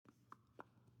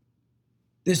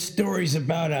This story's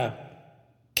about a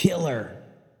killer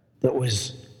that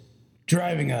was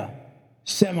driving a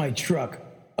semi truck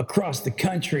across the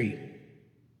country.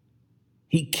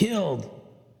 He killed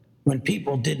when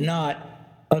people did not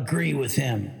agree with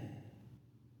him.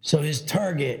 So his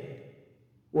target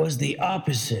was the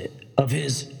opposite of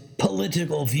his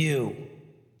political view.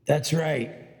 That's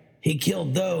right, he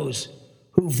killed those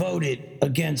who voted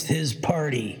against his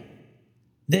party.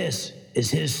 This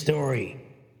is his story.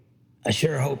 I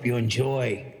sure hope you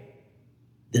enjoy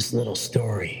this little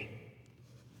story.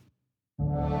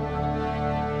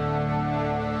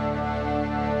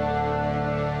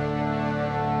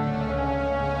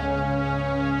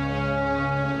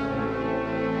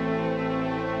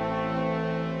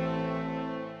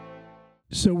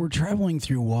 So we're traveling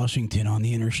through Washington on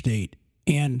the interstate,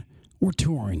 and we're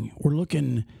touring. We're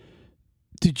snoqualmie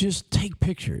to just take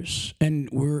pictures, and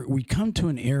we come to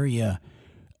an area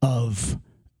of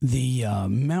the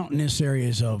mountainous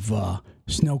areas of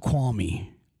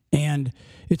Snoqualmie, and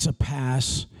it's a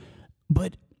pass.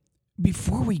 But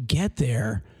before we get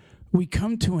there, we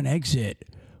come to an exit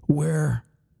where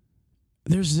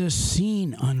there's this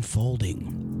scene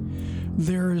unfolding.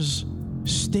 There's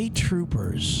state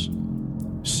troopers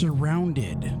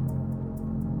surrounded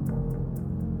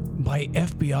by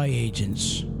FBI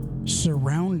agents,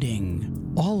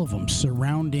 surrounding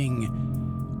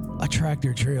a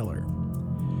tractor trailer.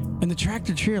 And the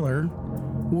tractor trailer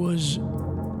was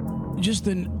just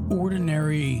an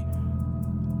ordinary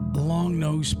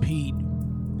long-nosed Pete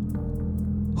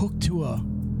hooked to a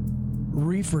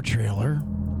reefer trailer.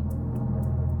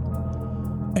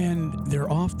 And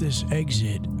they're off this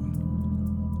exit,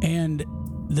 and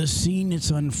the scene that's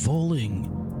unfolding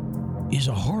is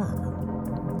a horror.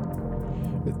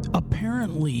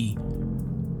 Apparently,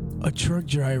 a truck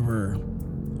driver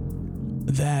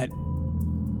that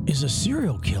is a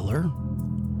serial killer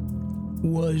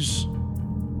was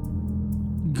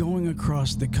going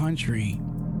across the country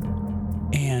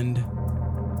and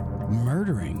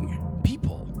murdering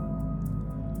people.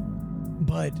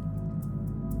 But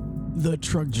the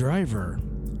truck driver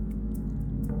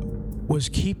was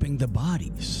keeping the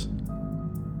bodies.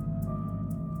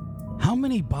 How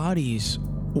many bodies?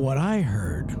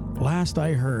 Last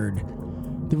I heard,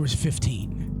 there was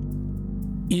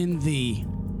 15 in the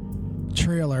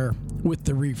trailer with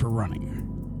the reefer running.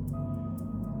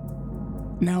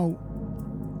 Now,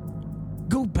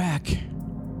 go back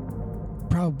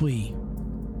probably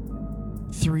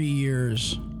 3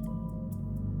 years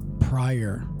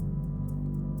prior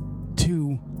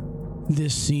to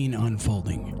this scene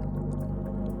unfolding.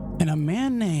 And a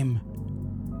man named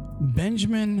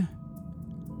Benjamin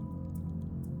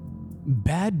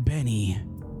Bad Benny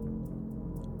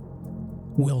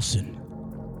Wilson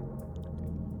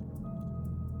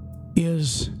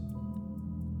is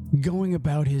going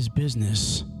about his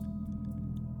business.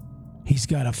 He's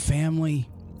got a family.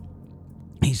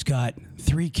 He's got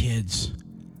 3 kids.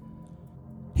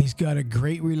 He's got a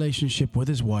great relationship with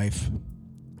his wife.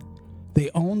 They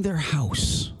own their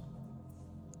house.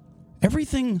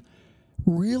 Everything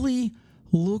really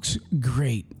looks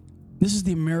great. This is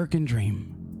the American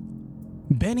dream.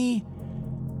 Benny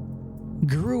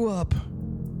grew up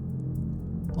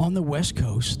on the West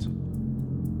Coast.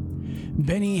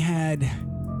 Benny had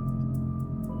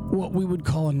what we would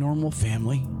call a normal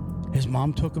family. His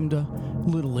mom took him to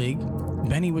Little League.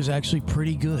 Benny was actually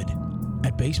pretty good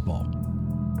at baseball.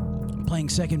 Playing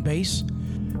second base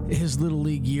his Little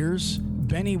League years,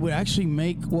 Benny would actually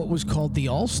make what was called the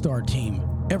All-Star team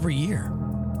every year.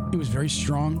 He was very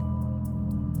strong,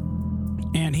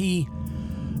 and he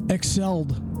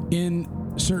excelled in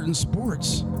certain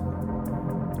sports.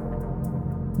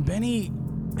 Benny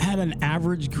had an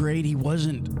average grade. He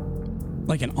wasn't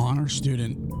like an honor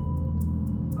student,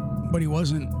 but he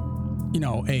wasn't,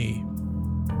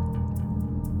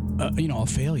 a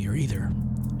failure either.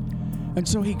 And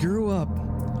so he grew up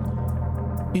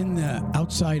in the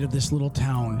outside of this little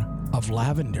town of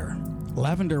Lavender,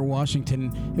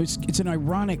 Washington. It's an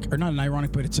ironic, or not an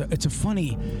ironic, but it's a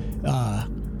funny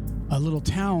a little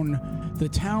town. The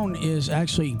town is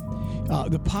actually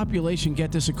the population.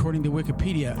 Get this, according to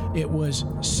Wikipedia, it was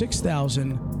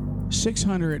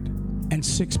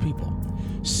 6,606 people.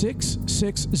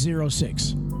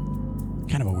 6606.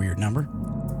 Kind of a weird number.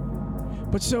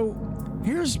 But so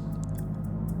here's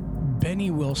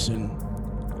Benny Wilson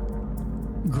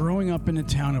growing up in the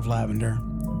town of Lavender.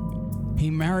 He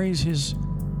marries his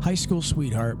high school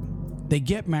sweetheart. They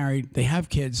get married. They have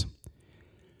kids.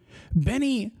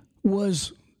 Benny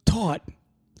was taught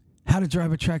how to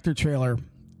drive a tractor trailer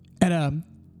at a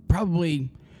probably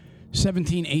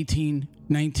 17, 18,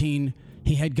 19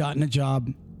 he had gotten a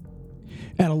job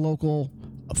at a local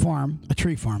farm, a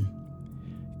tree farm.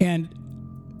 And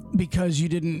because you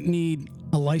didn't need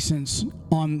a license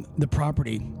on the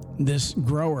property, this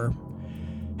grower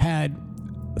had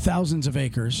thousands of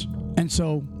acres. And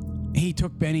so he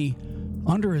took Benny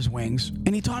under his wings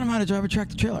and he taught him how to drive a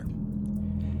tractor trailer.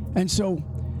 And so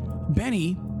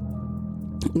Benny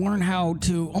learned how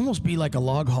to almost be like a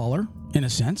log hauler in a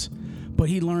sense, but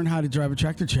he learned how to drive a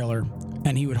tractor trailer,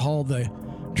 and he would haul the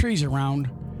trees around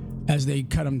as they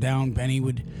cut them down. Benny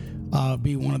would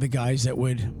be one of the guys that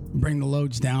would bring the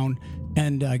loads down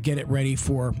and get it ready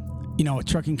for, a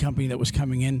trucking company that was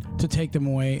coming in to take them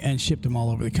away and ship them all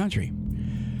over the country.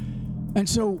 And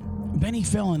so Benny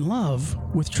fell in love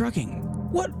with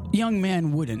trucking. What young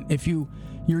man wouldn't? If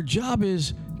your job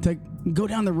is to go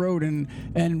down the road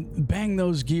and bang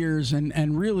those gears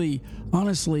and really,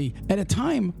 honestly, at a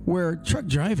time where truck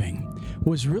driving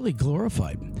was really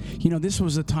glorified. This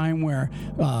was a time where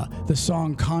the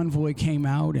song Convoy came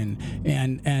out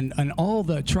and all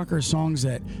the trucker songs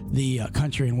that the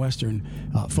country and western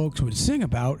folks would sing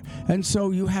about. And so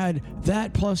you had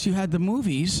that, plus you had the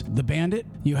movies, The Bandit,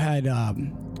 you had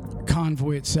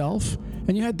Convoy itself,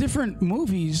 and you had different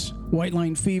movies, White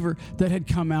Line Fever, that had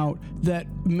come out that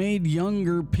made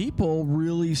younger people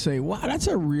really say, wow, that's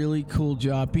a really cool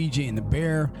job. BJ and the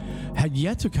Bear had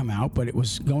yet to come out, but it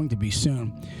was going to be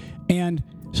soon. And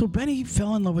so Benny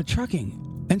fell in love with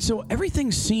trucking. And so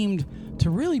everything seemed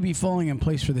to really be falling in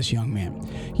place for this young man.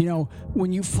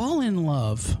 When you fall in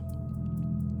love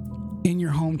in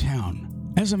your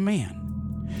hometown as a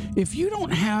man, if you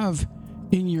don't have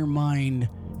in your mind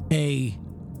a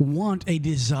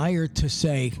desire to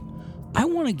say, I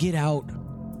want to get out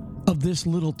of this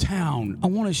little town. I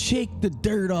want to shake the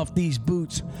dirt off these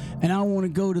boots, and I want to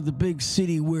go to the big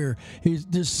city where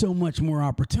there's so much more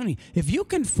opportunity. If you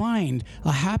can find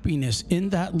a happiness in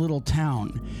that little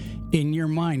town in your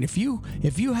mind, if you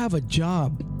have a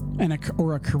job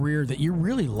or a career that you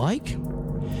really like,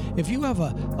 if you have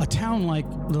a town like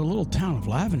the little town of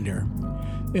Lavender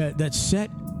that's set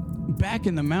back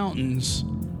in the mountains,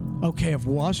 of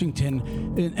Washington,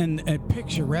 and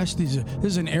picturesque. This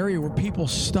is an area where people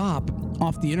stop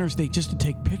off the interstate just to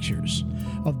take pictures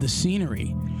of the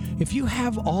scenery. If you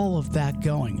have all of that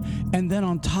going, and then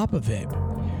on top of it,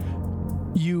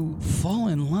 you fall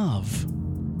in love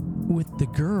with the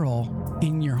girl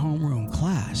in your homeroom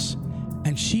class,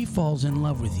 and she falls in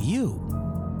love with you,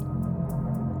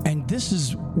 and this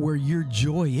is where your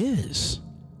joy is.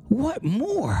 What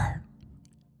more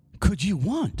could you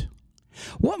want?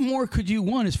 What more could you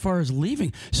want as far as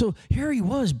leaving? So here he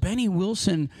was, Benny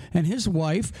Wilson and his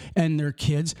wife and their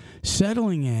kids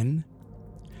settling in.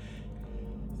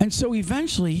 And so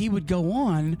eventually he would go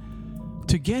on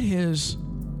to get his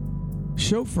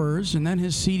chauffeurs and then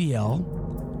his CDL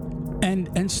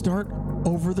and start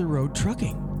over-the-road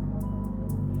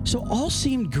trucking. So all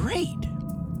seemed great.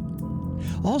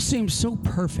 All seemed so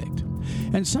perfect.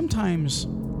 And sometimes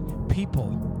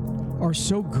people are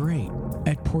so great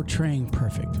at portraying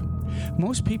perfect.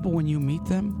 Most people, when you meet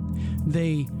them,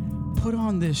 they put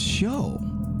on this show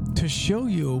to show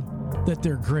you that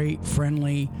they're great,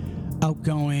 friendly,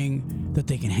 outgoing, that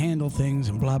they can handle things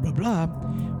and blah, blah, blah.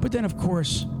 But then, of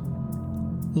course,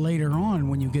 later on,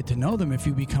 when you get to know them, if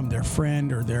you become their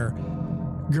friend or their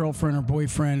girlfriend or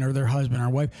boyfriend or their husband or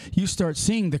wife, you start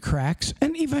seeing the cracks,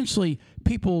 and eventually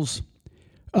people's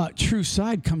true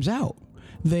side comes out.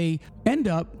 They end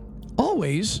up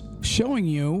always showing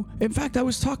you. In fact, I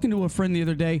was talking to a friend the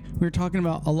other day. We were talking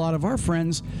about a lot of our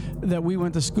friends that we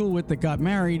went to school with that got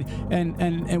married,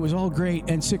 and it was all great.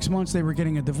 And 6 months they were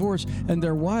getting a divorce, and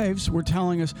their wives were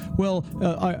telling us, well,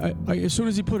 I as soon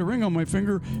as he put a ring on my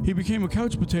finger, he became a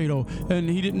couch potato, and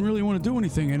he didn't really want to do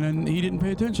anything, and then he didn't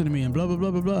pay attention to me, and blah, blah,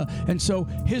 blah, blah, blah. And so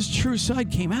his true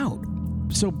side came out.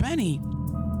 So Benny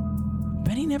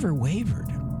never wavered.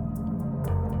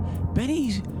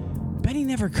 Benny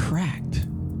never cracked.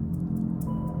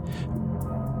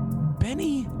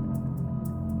 Benny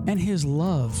and his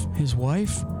love, his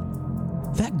wife,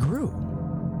 that grew.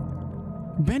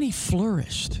 Benny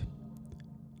flourished.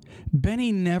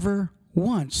 Benny never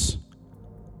once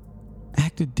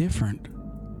acted different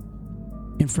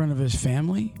in front of his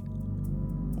family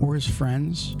or his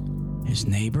friends, his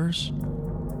neighbors,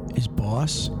 his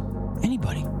boss,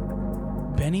 anybody.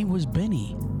 Benny was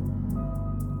Benny.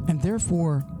 And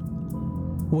therefore,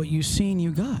 what you seen,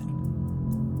 you got.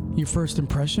 Your first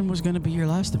impression was going to be your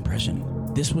last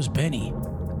impression. This was Benny.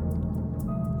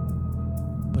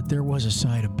 But there was a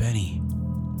side of Benny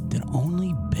that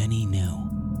only Benny knew.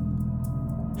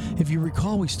 If you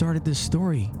recall, we started this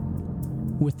story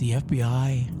with the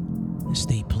FBI, the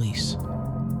state police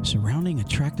surrounding a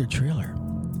tractor trailer.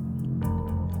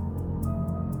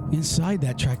 Inside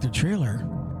that tractor trailer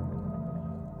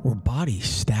were bodies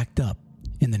stacked up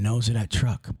in the nose of that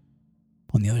truck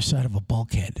on the other side of a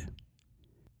bulkhead.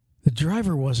 The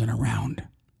driver wasn't around,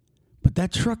 but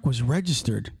that truck was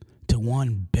registered to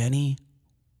one Benny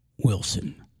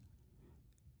Wilson.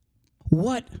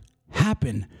 What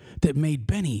happened that made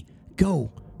Benny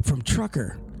go from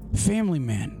trucker, family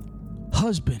man,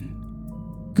 husband,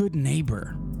 good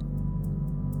neighbor,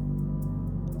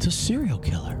 to serial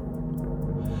killer?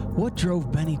 What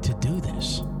drove Benny to do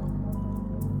this?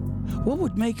 What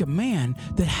would make a man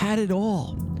that had it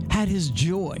all, had his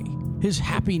joy, his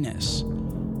happiness,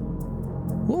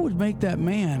 what would make that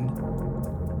man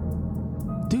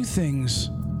do things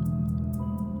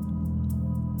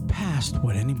past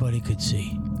what anybody could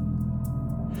see?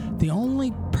 The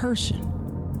only person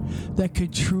that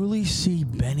could truly see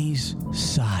Benny's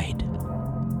side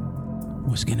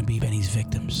was going to be Benny's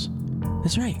victims.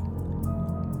 That's right.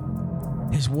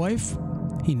 His wife,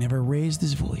 he never raised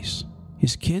his voice.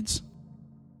 His kids,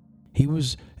 he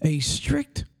was a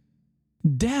strict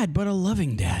dad, but a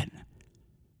loving dad.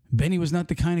 Benny was not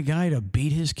the kind of guy to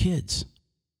beat his kids.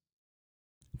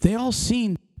 They all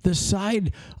seen the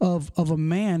side of a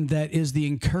man that is the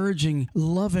encouraging,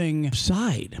 loving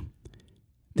side.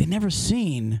 They never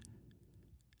seen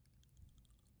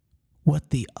what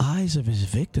the eyes of his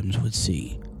victims would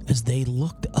see as they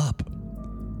looked up.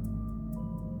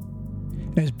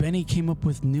 As Benny came up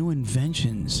with new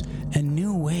inventions and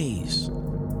new ways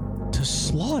to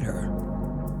slaughter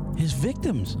his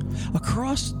victims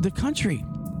across the country.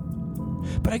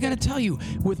 But I got to tell you,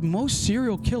 with most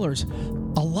serial killers,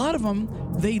 a lot of them,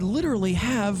 they literally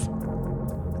have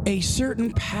a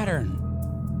certain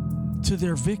pattern to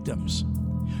their victims.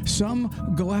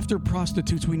 Some go after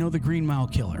prostitutes. We know the Green Mile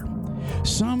Killer.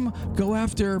 Some go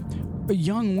after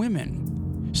young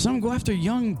women. Some go after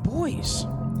young boys.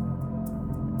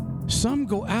 Some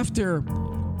go after,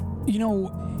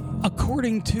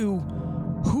 according to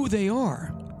who they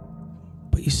are.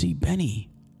 But you see, Benny,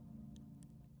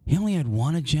 he only had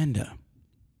one agenda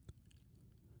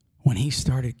when he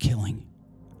started killing.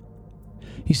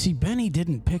 You see, Benny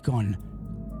didn't pick on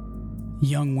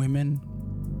young women.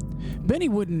 Benny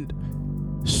wouldn't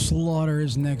slaughter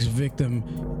his next victim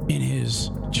in his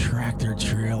tractor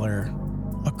trailer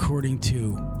according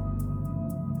to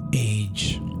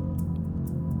age,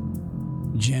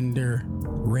 gender,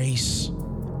 race,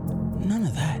 none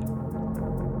of that.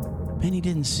 Benny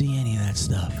didn't see any of that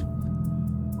stuff.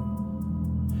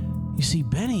 You see,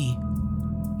 Benny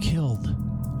killed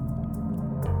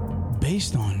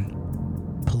based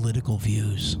on political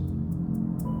views.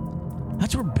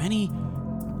 That's where Benny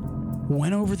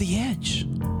went over the edge.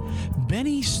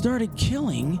 Benny started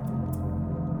killing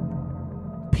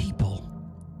people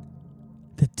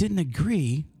that didn't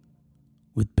agree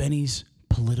with Benny's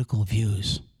political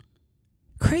views.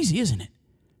 Crazy, isn't it?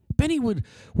 Benny would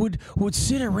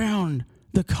sit around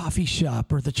the coffee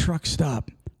shop or the truck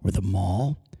stop or the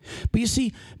mall. But you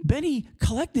see, Benny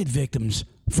collected victims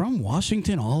from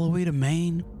Washington all the way to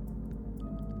Maine.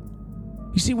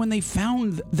 You see, when they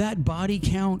found that body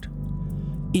count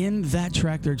in that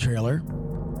tractor trailer,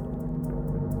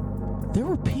 there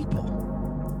were people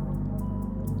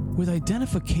with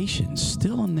identifications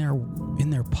still in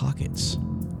their pockets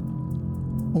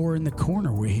or in the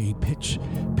corner where he pitched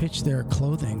their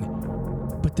clothing.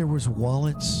 But there was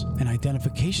wallets and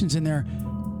identifications in there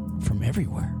from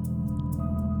everywhere.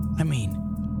 I mean,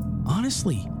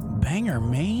 honestly, Bangor,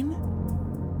 Maine?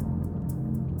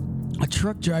 A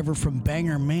truck driver from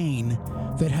Bangor, Maine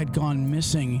that had gone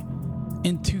missing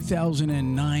in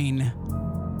 2009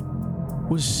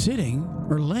 was sitting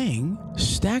or laying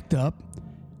stacked up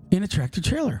in a tractor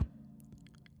trailer.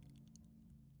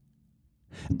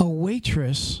 A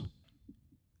waitress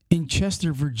in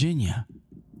Chester, Virginia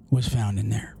was found in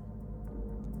there.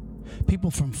 People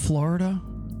from Florida,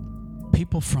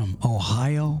 people from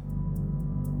Ohio,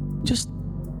 just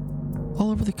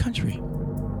all over the country.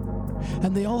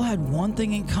 And they all had one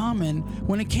thing in common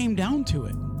when it came down to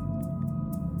it: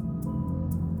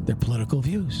 their political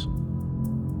views.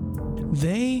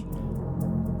 They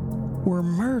were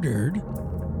murdered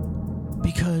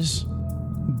because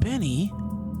Benny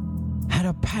had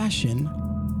a passion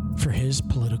for his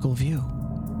political view.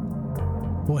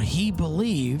 What he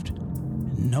believed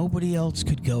nobody else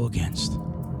could go against.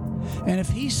 And if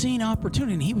he seen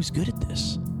opportunity, and he was good at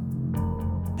this,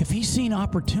 if he seen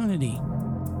opportunity,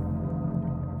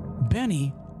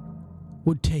 Benny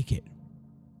would take it.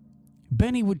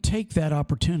 Benny would take that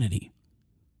opportunity.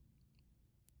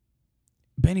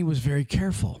 Benny was very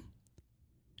careful.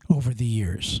 over the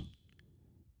years.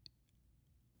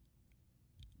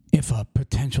 If a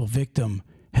potential victim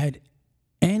had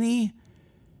any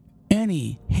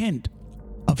hint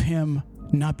of him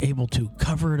not able to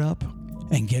cover it up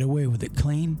and get away with it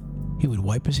clean, he would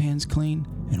wipe his hands clean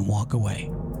and walk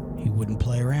away. He wouldn't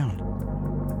play around.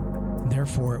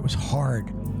 Therefore, it was hard.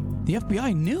 The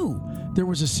FBI knew there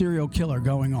was a serial killer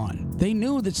going on. They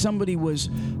knew that somebody was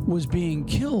being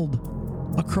killed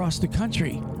across the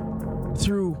country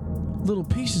through little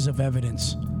pieces of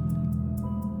evidence,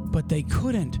 but they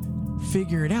couldn't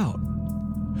figure it out.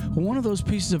 One of those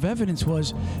pieces of evidence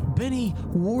was Benny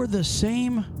wore the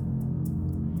same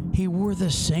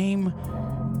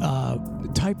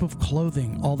type of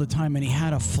clothing all the time, and he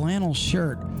had a flannel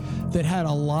shirt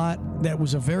that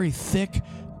was a very thick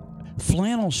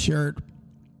flannel shirt.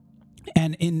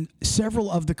 And in several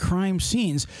of the crime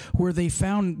scenes where they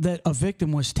found that a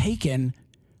victim was taken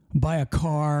by a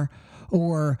car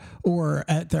or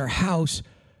at their house,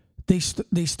 they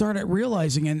started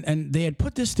realizing, and they had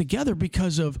put this together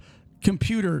because of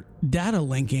computer data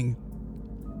linking,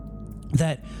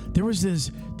 that there was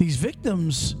these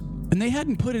victims, and they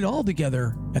hadn't put it all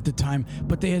together at the time,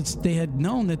 but they had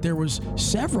known that there was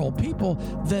several people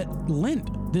that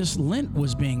this lint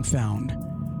was being found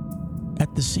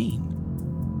at the scene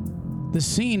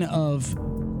of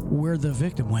where the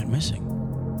victim went missing.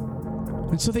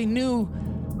 And so they knew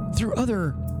through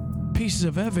other pieces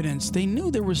of evidence, they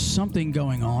knew there was something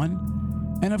going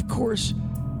on. And of course,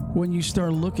 when you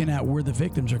start looking at where the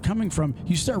victims are coming from,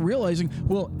 you start realizing,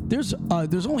 well, there's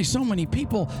only so many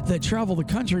people that travel the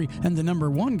country, and the number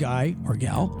one guy or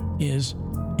gal is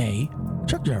a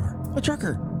truck driver, a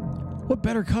trucker. What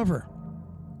better cover?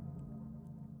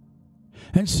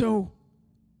 And so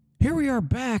here we are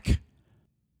back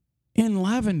in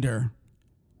Lavender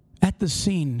at the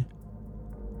scene,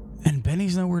 and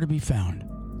Benny's nowhere to be found.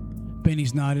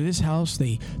 Benny's not at his house.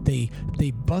 They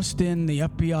bust in. The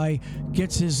FBI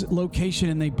gets his location,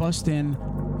 and they bust in,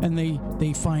 and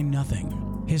they find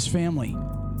nothing. His family.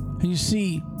 And you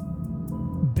see,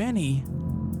 Benny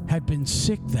had been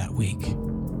sick that week.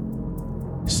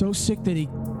 So sick that he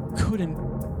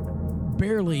couldn't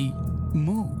barely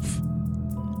move.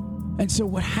 And so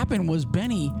what happened was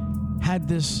Benny had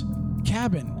this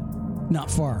cabin not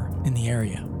far in the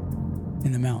area,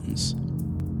 in the mountains,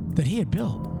 that he had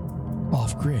built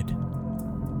off-grid.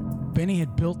 Benny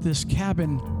had built this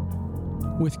cabin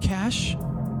with cash.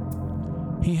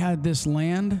 He had this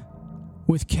land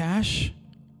with cash.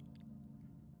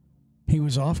 He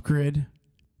was off-grid.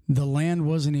 The land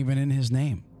wasn't even in his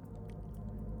name.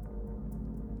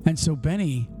 And so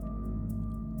Benny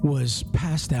was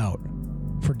passed out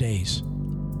for days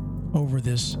over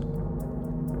this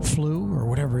flu or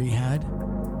whatever he had.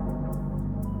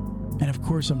 And of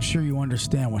course, I'm sure you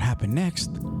understand what happened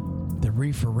next. The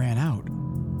reefer ran out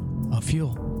of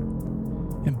fuel.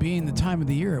 And being the time of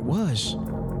the year it was,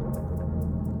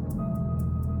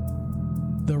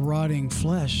 the rotting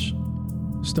flesh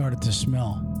started to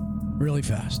smell really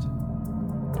fast.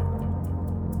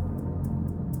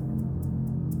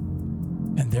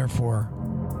 And therefore,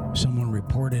 someone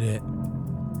reported it.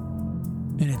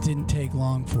 And it didn't take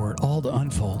long for it all to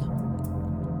unfold.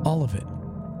 All of it.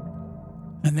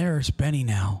 And there's Benny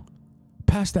now,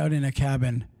 passed out in a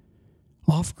cabin,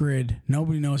 off-grid.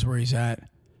 Nobody knows where he's at.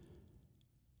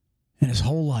 And his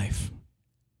whole life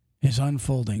is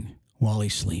unfolding while he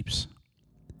sleeps.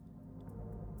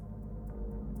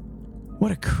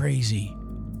 What a crazy,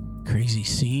 crazy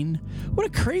scene. What a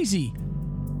crazy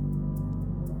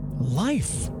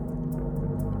life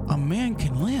a man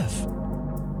can live.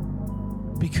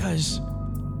 Because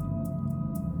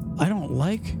I don't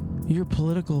like your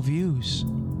political views.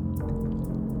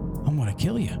 I'm going to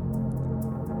kill you.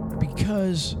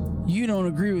 Because you don't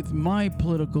agree with my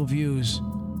political views,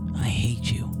 I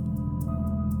hate you.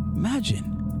 Imagine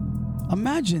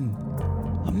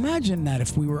that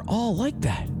if we were all like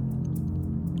that.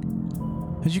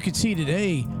 As you can see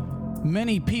today,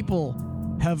 many people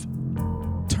have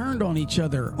turned on each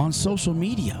other on social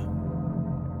media.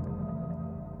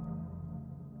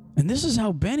 And this is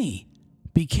how Benny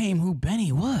became who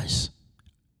Benny was.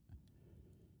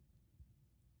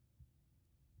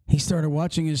 He started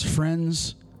watching his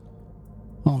friends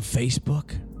on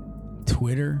Facebook,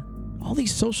 Twitter, all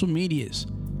these social medias.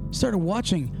 Started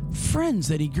watching friends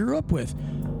that he grew up with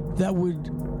that would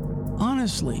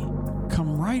honestly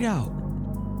come right out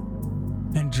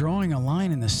and drawing a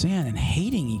line in the sand and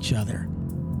hating each other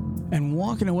and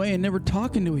walking away and never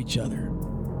talking to each other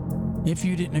if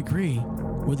you didn't agree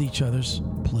with each other's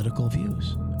political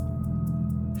views.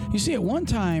 You see, at one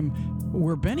time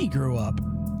where Benny grew up,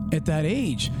 at that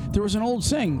age, there was an old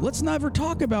saying, let's never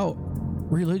talk about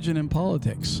religion and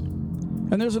politics.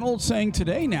 And there's an old saying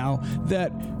today now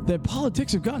that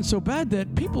politics have gotten so bad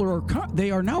that people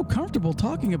are now comfortable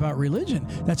talking about religion.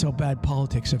 That's how bad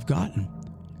politics have gotten.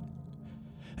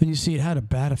 And you see, it had a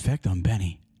bad effect on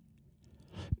Benny.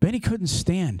 Benny couldn't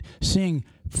stand seeing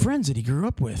friends that he grew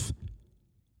up with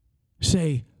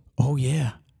say, oh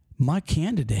yeah, my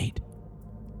candidate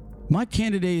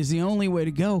is the only way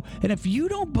to go. And if you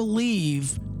don't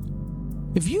believe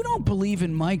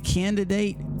in my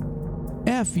candidate,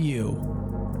 F you.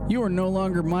 You are no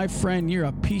longer my friend. You're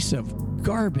a piece of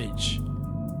garbage.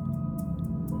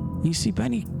 You see,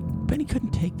 Benny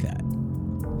couldn't take that.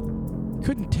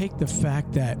 Couldn't take the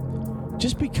fact that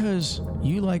just because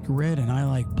you like red and I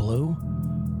like blue,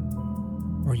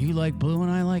 or you like blue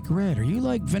and I like red, or you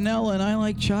like vanilla and I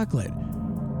like chocolate,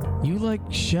 you like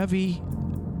Chevy,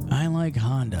 I like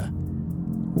Honda,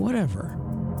 whatever.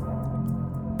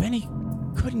 Benny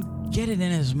couldn't get it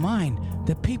in his mind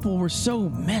that people were so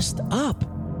messed up,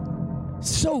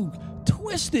 so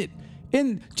twisted,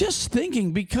 and just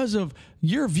thinking because of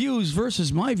your views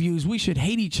versus my views, we should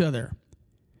hate each other.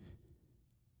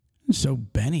 And so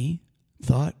Benny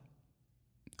thought,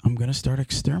 I'm going to start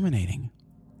exterminating.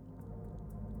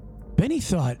 Benny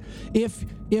thought, if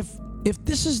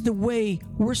this is the way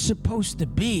we're supposed to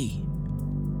be,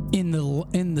 in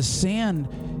the sand,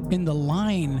 in the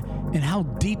line, and how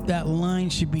deep that line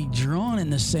should be drawn in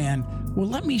the sand, well,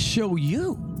 let me show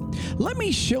you. Let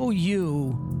me show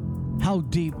you how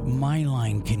deep my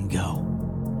line can go.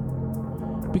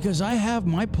 Because I have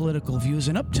my political views,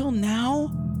 and up till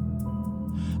now,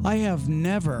 I have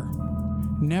never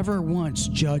once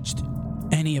judged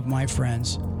any of my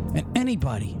friends and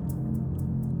anybody.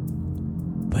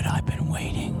 But I've been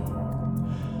waiting.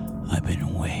 I've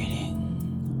been waiting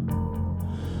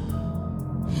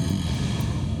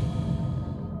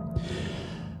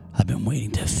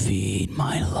to feed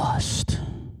my lust.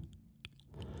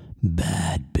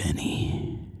 Bad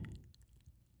Benny.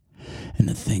 And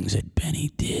the things that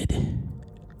Benny did.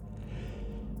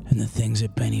 And the things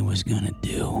that Benny was gonna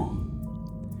do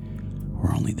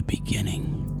were only the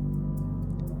beginning.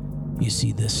 You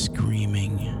see, the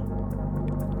screaming,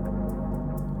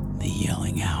 the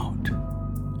yelling out,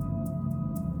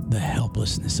 the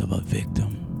helplessness of a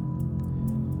victim.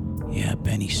 Yeah,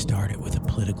 Benny started with a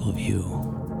political view,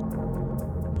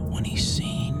 but when he's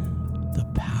seen the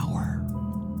power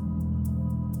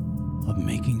of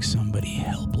making somebody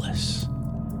helpless,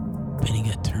 Benny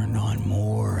got turned on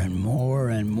more and more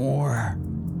and more.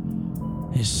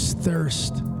 His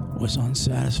thirst was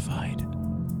unsatisfied.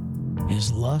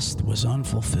 His lust was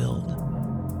unfulfilled.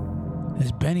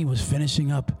 As Benny was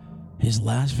finishing up his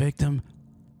last victim,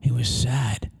 he was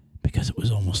sad because it was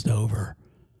almost over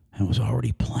and was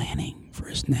already planning for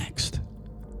his next.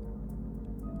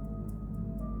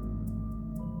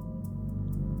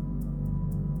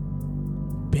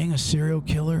 Being a serial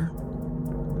killer,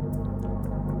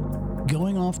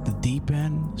 going off the deep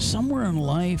end, somewhere in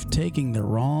life taking the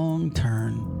wrong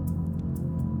turn.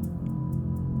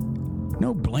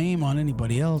 No blame on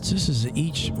anybody else. This is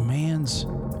each man's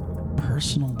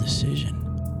personal decision.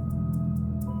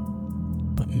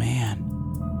 But man,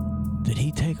 did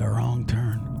he take a wrong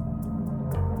turn.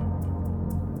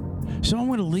 So I'm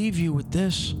going to leave you with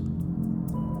this.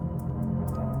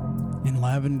 In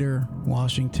Lavender,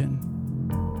 Washington,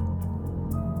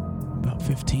 about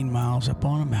 15 miles up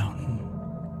on a mountain,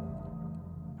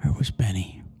 there was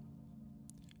Benny,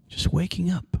 just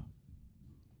waking up,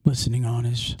 listening on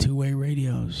his two-way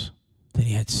radios that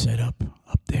he had set up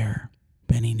there.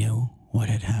 Benny knew what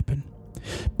had happened.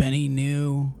 Benny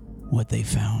knew what they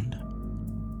found.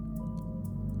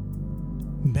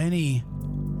 Benny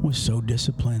was so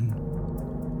disciplined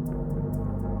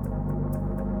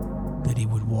that he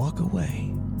would walk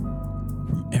away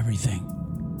from everything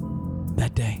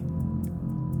that day.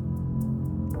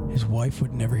 His wife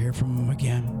would never hear from him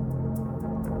again.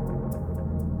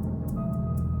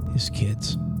 His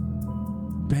kids.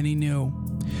 Benny knew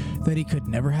that he could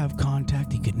never have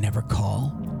contact. He could never call.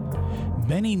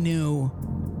 Benny knew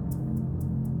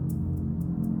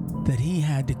that he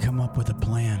had to come up with a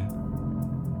plan.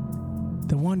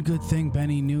 The one good thing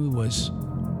Benny knew was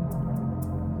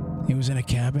he was in a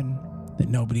cabin that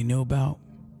nobody knew about.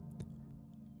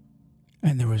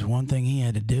 And there was one thing he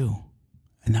had to do,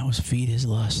 and that was feed his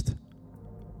lust.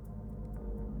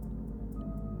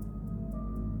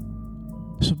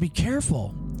 So be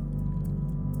careful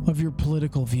of your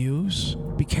political views.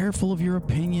 Be careful of your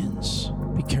opinions.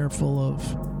 Be careful of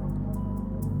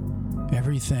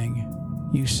everything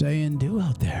you say and do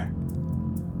out there.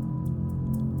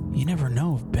 You never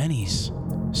know if Benny's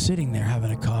sitting there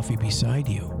having a coffee beside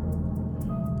you.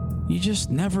 You just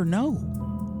never know.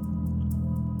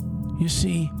 You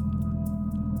see,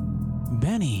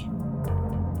 Benny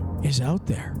is out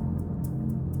there.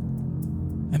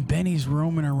 And Benny's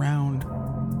roaming around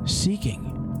seeking,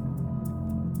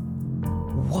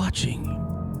 watching,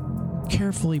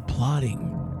 carefully plotting.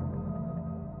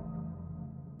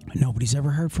 Nobody's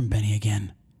ever heard from Benny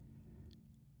again.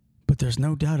 But there's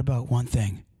no doubt about one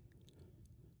thing.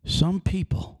 Some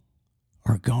people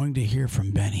are going to hear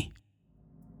from Benny.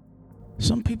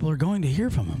 Some people are going to hear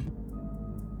from him.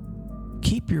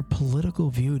 Keep your political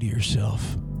view to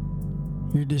yourself.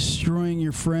 You're destroying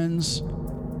your friends.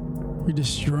 You're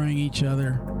destroying each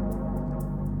other.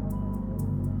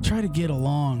 Try to get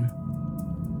along.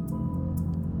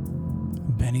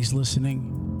 Benny's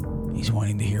listening. He's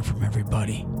wanting to hear from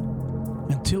everybody.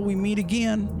 Until we meet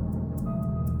again,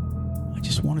 I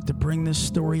just wanted to bring this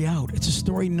story out. It's a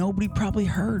story nobody probably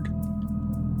heard.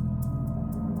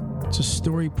 It's a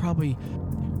story probably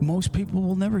most people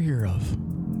will never hear of.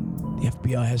 The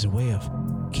FBI has a way of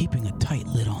keeping a tight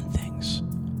lid on things.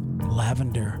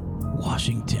 Lavender,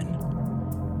 Washington,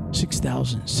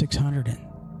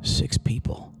 6,606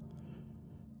 people.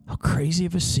 How crazy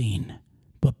of a scene.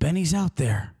 But Benny's out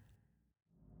there.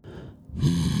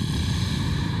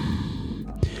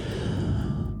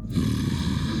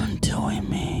 Until we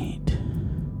meet.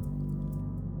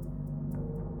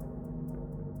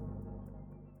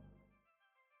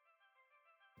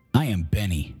 I am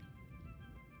Benny.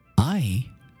 I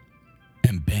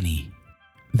am Benny,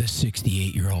 the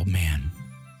 68-year-old man.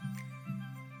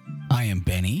 I am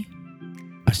Benny,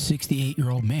 a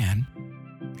 68-year-old man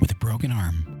with a broken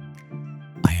arm.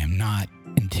 I am not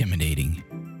intimidating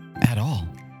at all.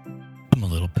 I'm a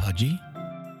little pudgy.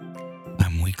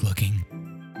 I'm weak-looking.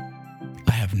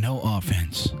 I have no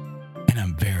offense, and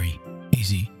I'm very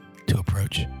easy to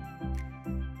approach.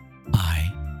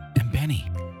 I am Benny.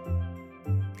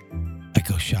 I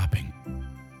go shopping.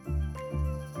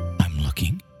 I'm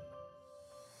looking.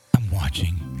 I'm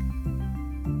watching.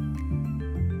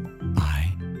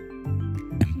 I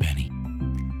am Benny.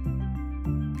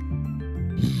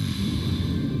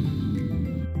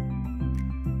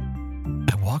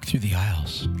 I walk through the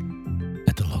aisles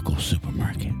at the local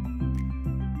supermarket.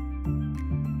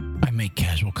 I make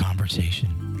casual conversation.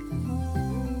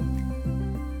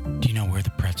 Do you know where the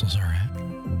pretzels are at?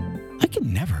 I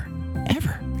can never,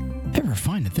 ever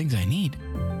find the things I need.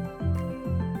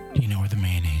 Do you know where the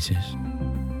mayonnaise is?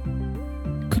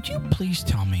 Could you please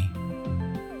tell me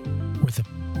where the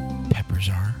peppers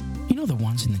are? You know the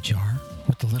ones in the jar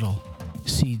with the little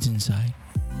seeds inside?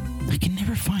 I can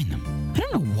never find them. I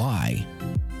don't know why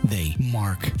they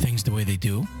mark things the way they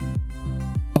do.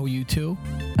 Oh, you too?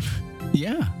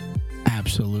 Yeah,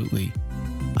 absolutely.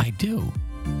 I do.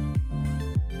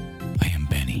 I am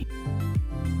Benny.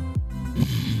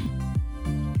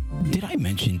 Did I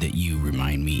mention that you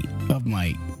remind me of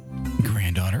my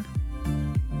granddaughter?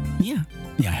 Yeah,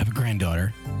 I have a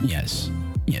granddaughter. Yes,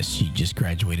 she just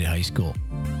graduated high school.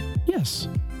 Yes.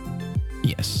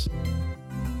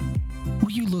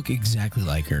 Well, you look exactly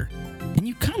like her, and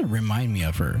you kind of remind me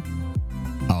of her.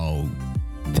 Oh,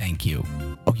 thank you.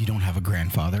 Oh, you don't have a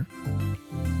grandfather?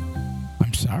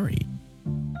 I'm sorry.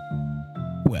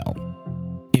 Well,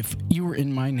 if you were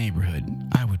in my neighborhood,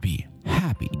 I would be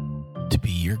happy to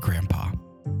be your grandpa.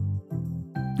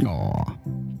 Aw.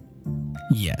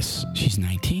 Yes, she's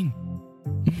 19.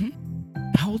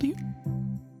 How old are you?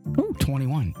 Oh,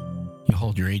 21. You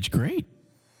hold your age great.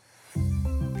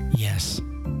 Yes.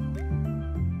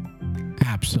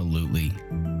 Absolutely.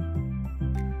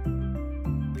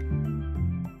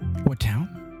 What town?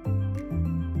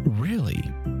 Really?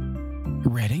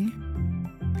 Reading?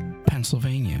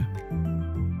 Pennsylvania.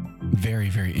 Very,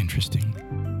 very interesting.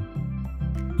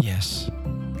 Yes.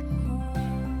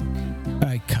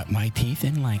 I cut my teeth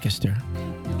in Lancaster,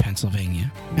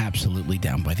 Pennsylvania, absolutely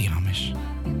down by the Amish.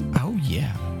 Oh,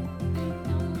 yeah.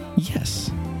 Yes.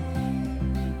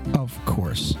 Of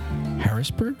course.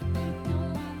 Harrisburg?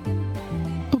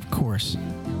 Of course.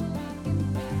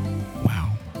 Wow.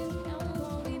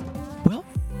 Well,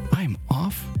 I'm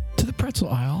off to the pretzel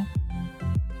aisle.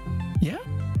 Yeah?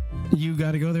 You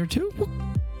gotta go there too?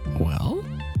 Well,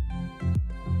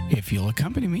 if you'll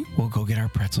accompany me, we'll go get our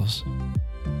pretzels.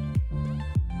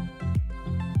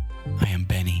 I am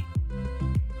Benny.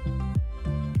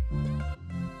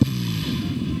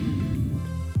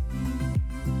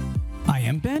 I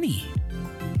am Benny.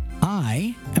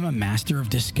 I am a master of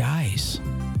disguise.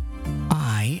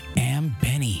 I am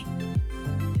Benny.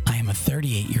 I am a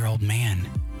 38-year-old man,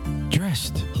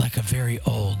 dressed like a very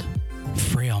old,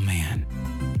 frail man.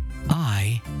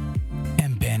 I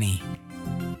am Benny.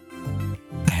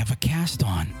 I have a cast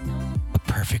on, a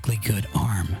perfectly good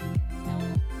arm.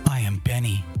 I am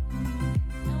Benny.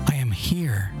 I am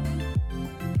here,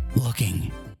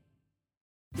 looking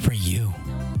for you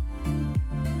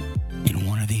in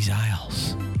one of these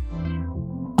aisles.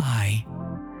 I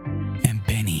am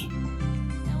Benny.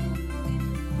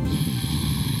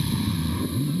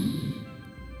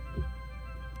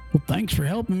 Well, thanks for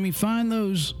helping me find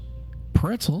those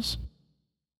pretzels.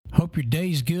 Hope your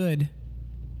day's good.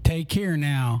 Take care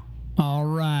now. All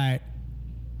right.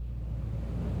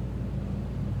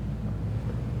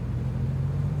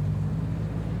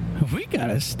 We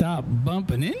gotta stop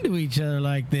bumping into each other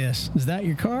like this. Is that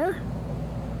your car?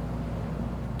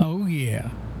 Oh, yeah.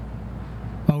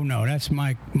 Oh, no, that's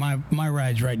my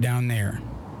ride's right down there.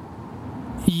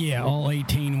 Yeah, all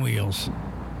 18 wheels.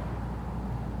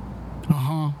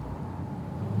 Uh-huh.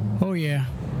 Oh, yeah.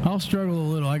 I'll struggle a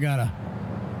little. I gotta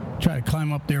try to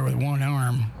climb up there with one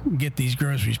arm, get these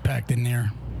groceries packed in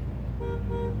there.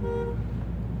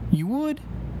 You would?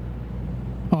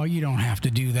 Oh, you don't have to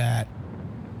do that.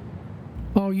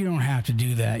 Oh, you don't have to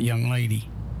do that, young lady.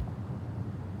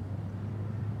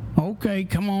 Okay,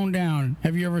 come on down.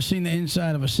 Have you ever seen the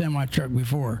inside of a semi-truck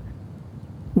before?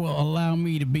 Well, allow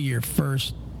me to be your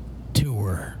first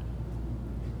tour.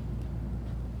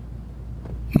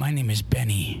 My name is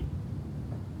Benny.